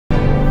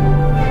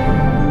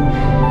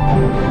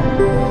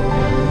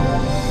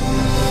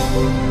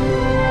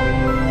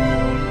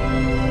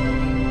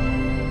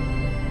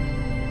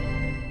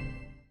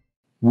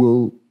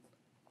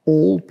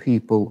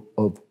people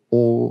of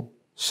all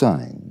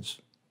signs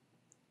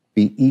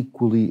be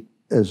equally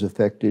as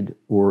affected,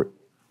 or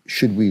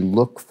should we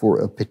look for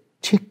a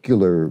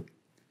particular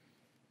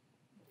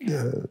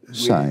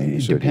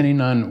signs? Depending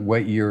on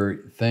what your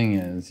thing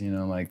is, you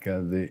know, like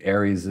the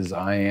Aries is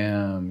I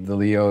am, the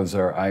Leos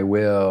are I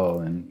will,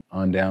 and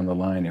on down the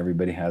line,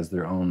 everybody has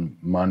their own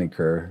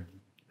moniker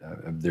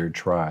of their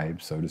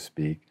tribe, so to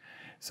speak.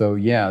 So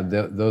yeah,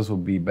 those will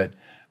be, but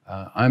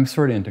I'm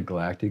sort of into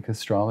galactic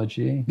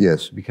astrology.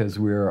 Yes. Because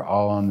we're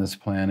all on this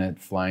planet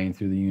flying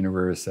through the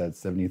universe at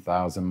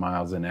 70,000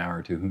 miles an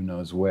hour to who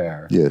knows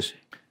where. Yes.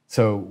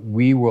 So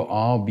we will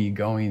all be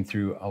going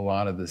through a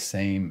lot of the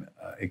same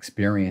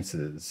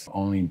experiences,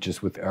 only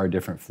just with our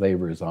different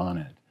flavors on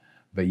it.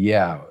 But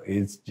yeah,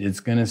 it's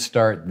going to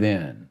start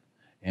then.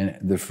 And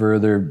the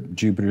further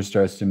Jupiter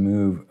starts to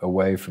move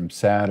away from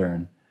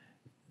Saturn,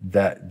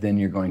 then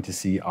you're going to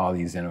see all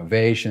these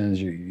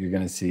innovations. You're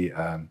going to see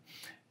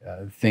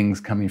things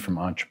coming from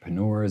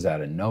entrepreneurs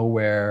out of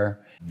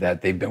nowhere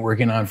that they've been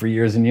working on for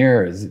years and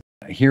years.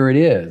 Here it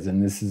is,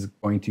 and this is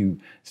going to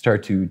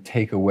start to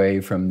take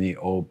away from the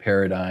old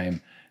paradigm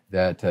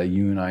that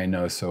you and I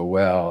know so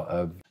well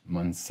of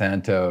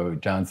Monsanto,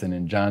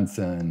 Johnson &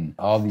 Johnson,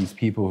 all these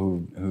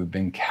people who've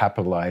been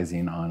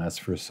capitalizing on us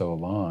for so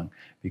long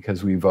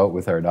because we vote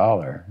with our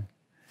dollar.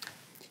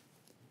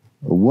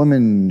 A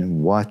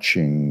woman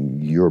watching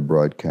your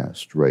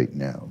broadcast right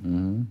now,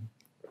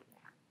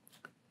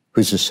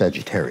 who's a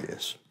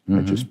Sagittarius, I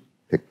just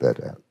picked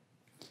that out.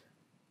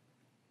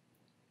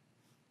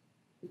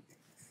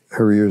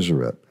 Her ears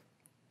are up.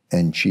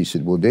 And she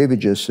said, well,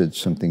 David just said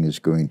something is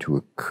going to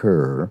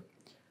occur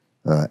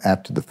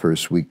after the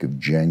first week of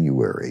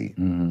January.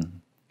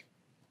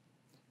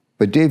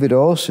 But David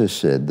also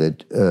said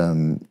that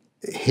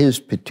his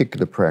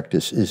particular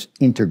practice is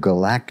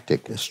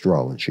intergalactic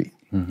astrology,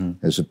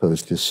 as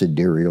opposed to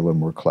sidereal or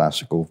more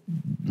classical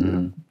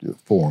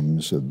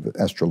forms of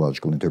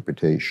astrological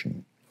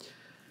interpretation.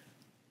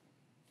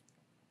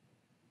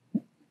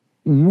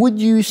 Would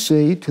you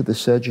say to the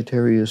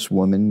Sagittarius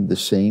woman the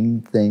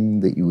same thing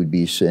that you would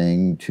be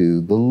saying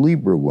to the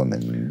Libra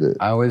woman?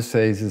 I always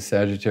say to the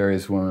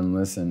Sagittarius woman,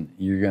 listen,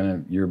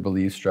 your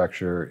belief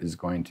structure is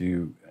going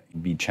to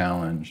be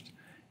challenged.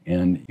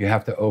 And you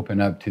have to open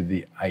up to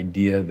the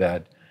idea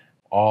that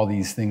all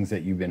these things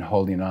that you've been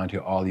holding on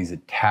to, all these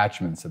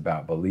attachments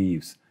about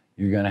beliefs,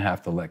 you're going to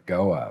have to let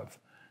go of.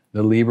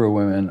 The Libra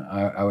women,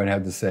 I would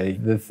have to say,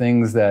 the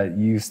things that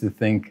you used to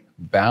think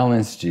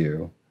balanced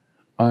you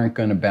aren't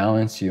going to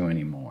balance you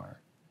anymore.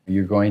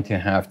 You're going to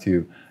have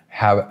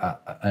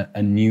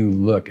a new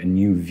look, a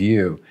new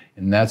view.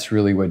 And that's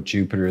really what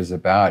Jupiter is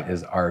about,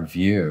 is our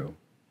view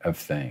of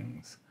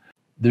things.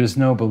 There's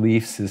no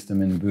belief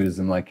system in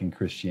Buddhism like in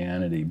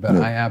Christianity, but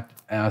I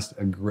asked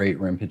a great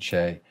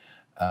Rinpoche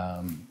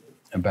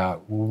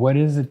about what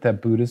is it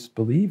that Buddhists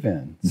believe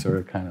in, sort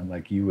of kind of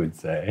like you would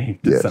say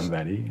to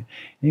somebody. And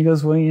he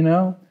goes, well, you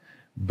know,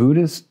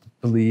 Buddhists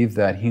believe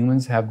that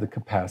humans have the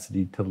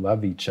capacity to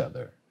love each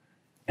other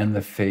and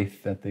the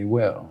faith that they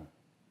will.